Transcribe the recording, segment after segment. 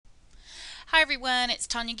Hi everyone, it's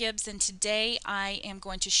Tonya Gibbs, and today I am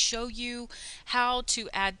going to show you how to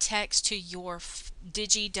add text to your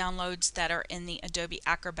Digi downloads that are in the Adobe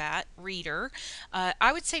Acrobat Reader.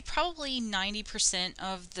 I would say probably 90%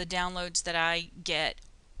 of the downloads that I get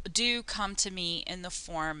do come to me in the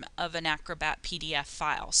form of an Acrobat PDF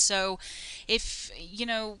file. So if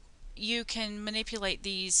you can manipulate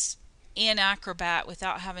these in Acrobat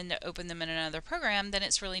without having to open them in another program, then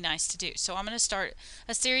it's really nice to do. So I'm going to start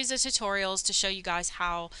a series of tutorials to show you guys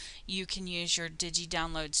how you can use your Digi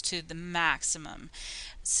downloads to the maximum.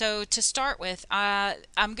 So to start with,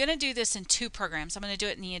 I'm going to do this in two programs. I'm going to do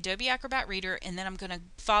it in the Adobe Acrobat Reader, and then I'm going to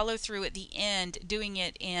follow through at the end doing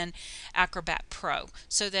it in Acrobat Pro,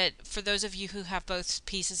 so that for those of you who have both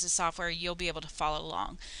pieces of software, you'll be able to follow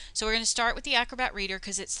along. So we're going to start with the Acrobat Reader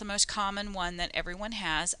because it's the most common one that everyone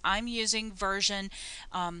has. I'm using version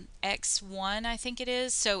X1, I think it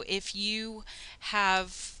is. So if you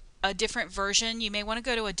have a different version, you may want to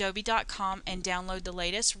go to adobe.com and download the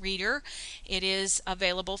latest reader. It is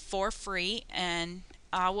available for free, and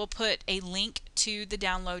I will put a link to the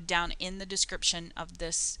download down in the description of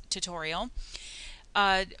this tutorial.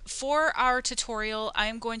 For our tutorial, I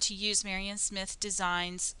am going to use Marion Smith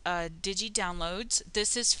Designs Digi Downloads.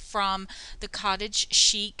 This is from the Cottage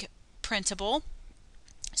Chic printable.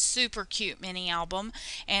 Super cute mini album,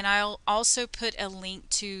 and I'll also put a link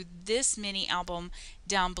to this mini album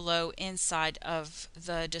down below inside of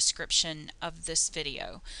the description of this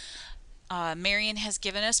video. Marion has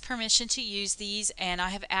given us permission to use these, and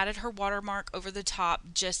I have added her watermark over the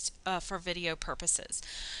top just for video purposes.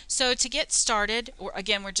 So to get started,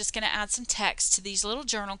 again, we're just going to add some text to these little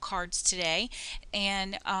journal cards today.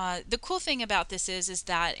 And the cool thing about this is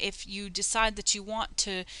that if you decide that you want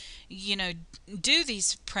to, do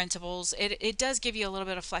these printables, it does give you a little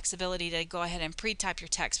bit of flexibility to go ahead and pre-type your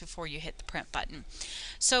text before you hit the print button.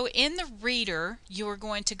 So in the reader, you are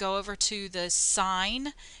going to go over to the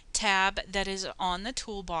Sign tab that is on the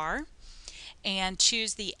toolbar and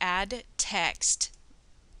choose the Add Text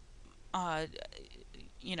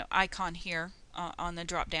icon here on the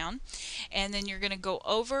drop down, and then you're going to go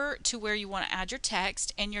over to where you want to add your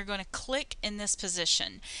text, and you're going to click in this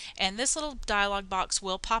position, and this little dialog box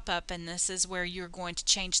will pop up, and this is where you're going to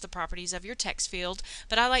change the properties of your text field.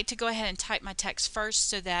 But I like to go ahead and type my text first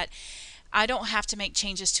so that I don't have to make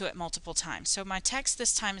changes to it multiple times. So my text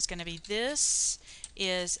this time is going to be, this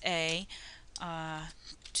is a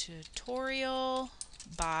tutorial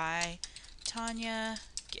by Tonya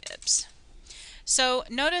Gibbs. So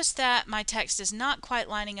notice that my text is not quite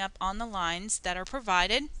lining up on the lines that are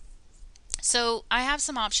provided. So I have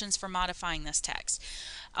some options for modifying this text.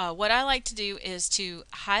 What I like to do is to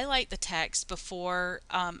highlight the text before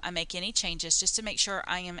I make any changes, just to make sure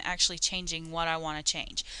I am actually changing what I want to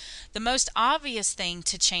change. The most obvious thing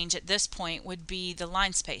to change at this point would be the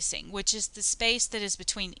line spacing, which is the space that is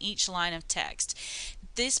between each line of text.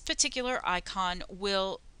 This particular icon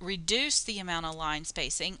will reduce the amount of line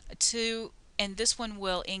spacing and this one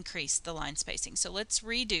will increase the line spacing. So let's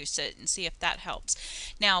reduce it and see if that helps.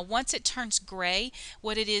 Now once it turns gray,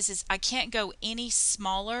 what it is I can't go any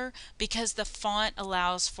smaller because the font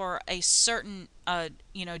allows for a certain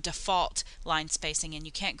default line spacing, and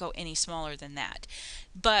you can't go any smaller than that.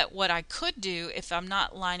 But what I could do if I'm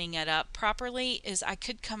not lining it up properly is I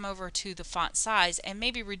could come over to the font size and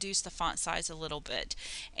maybe reduce the font size a little bit.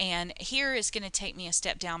 And here is going to take me a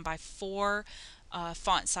step down by 4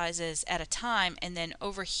 font sizes at a time, and then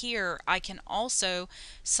over here I can also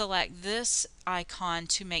select this icon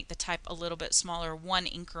to make the type a little bit smaller, 1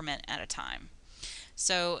 increment at a time.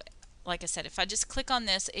 So like I said, if I just click on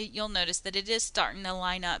this, you'll notice that it is starting to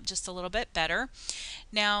line up just a little bit better.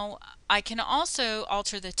 Now I can also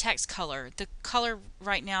alter the text color. The color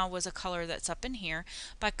right now was a color that's up in here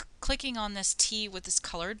by clicking on this T with this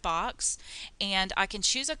colored box, and I can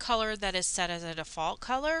choose a color that is set as a default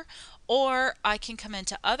color, or I can come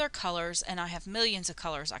into other colors, and I have millions of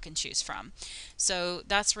colors I can choose from. So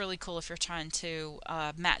that's really cool if you're trying to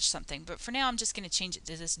match something. But for now I'm just going to change it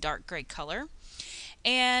to this dark gray color.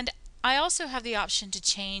 And I also have the option to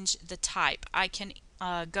change the type. I can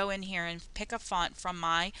go in here and pick a font from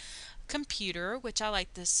my computer, which I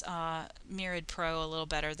like this Mirrored Pro a little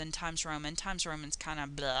better than Times Roman. Times Roman's kind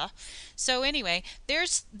of blah. So anyway,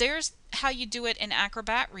 there's how you do it in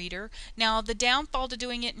Acrobat Reader. Now the downfall to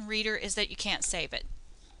doing it in Reader is that you can't save it.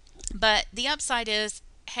 But the upside is,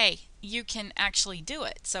 hey, you can actually do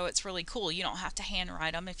it. So it's really cool. You don't have to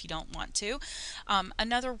handwrite them if you don't want to.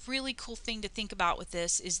 Another really cool thing to think about with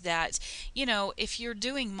this is that, you know, if you're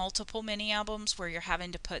doing multiple mini albums where you're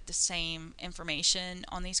having to put the same information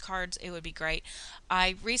on these cards, it would be great.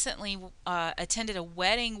 I recently attended a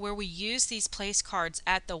wedding where we used these place cards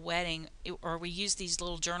at the wedding, or we used these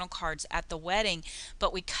little journal cards at the wedding,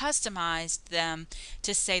 but we customized them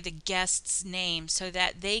to say the guest's name so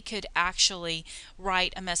that they could actually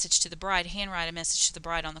write a message to the bride, handwrite a message to the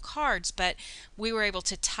bride on the cards, but we were able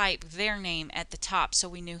to type their name at the top so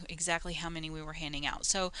we knew exactly how many we were handing out.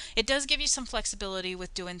 So it does give you some flexibility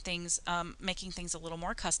with doing things, making things a little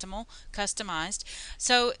more customized.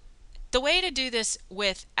 So the way to do this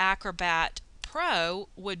with Acrobat Pro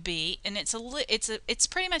would be, and it's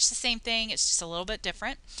pretty much the same thing, it's just a little bit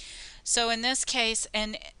different. So in this case,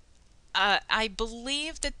 and I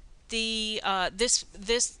believe that the this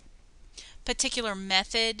particular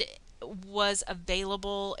method was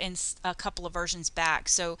available in a couple of versions back.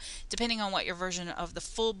 So depending on what your version of the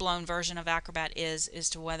full-blown version of Acrobat is as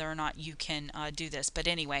to whether or not you can do this. But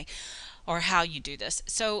anyway, or how you do this.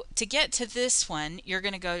 So to get to this one, you're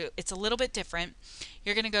going to go, it's a little bit different.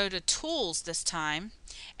 You're going to go to Tools this time,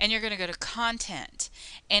 and you're going to go to Content,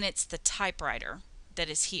 and it's the typewriter that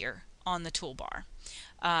is here on the toolbar.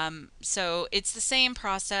 So it's the same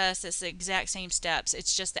process, it's the exact same steps,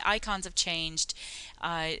 it's just the icons have changed.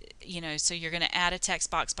 You know, so you're going to add a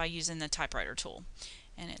text box by using the typewriter tool,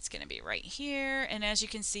 and it's going to be right here, and as you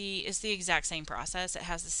can see, it's the exact same process. It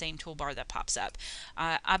has the same toolbar that pops up.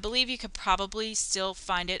 I believe you could probably still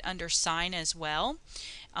find it under Sign as well.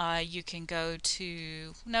 You can go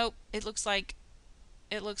to, nope, it looks like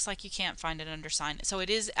you can't find it under Sign. So it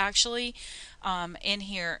is actually in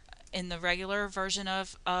here in the regular version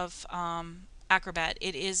of Acrobat.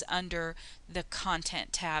 It is under the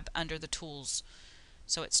Content tab under the Tools.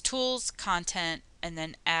 So it's Tools, Content, and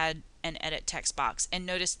then Add and Edit Text Box. And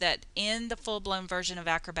notice that in the full-blown version of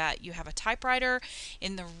Acrobat you have a typewriter.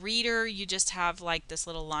 In the Reader you just have like this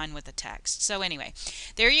little line with the text. So anyway,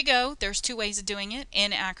 there you go. There's two ways of doing it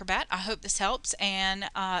in Acrobat. I hope this helps, and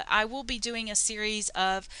I will be doing a series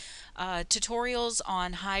of tutorials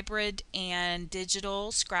on hybrid and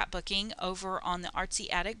digital scrapbooking over on the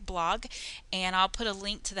Artsy Attic blog, and I'll put a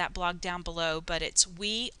link to that blog down below, but it's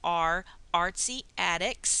We Are Artsy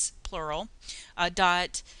Attics, plural,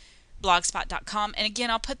 .blogspot.com. And again,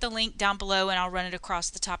 I'll put the link down below and I'll run it across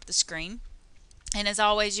the top of the screen. And as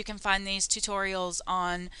always, you can find these tutorials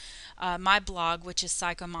on my blog, which is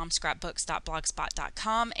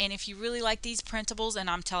psychomomscrapbooks.blogspot.com. And if you really like these printables, and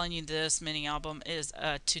I'm telling you this mini album is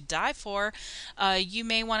to die for, you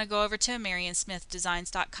may want to go over to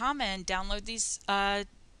marionsmithdesigns.com and download these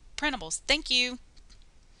printables. Thank you.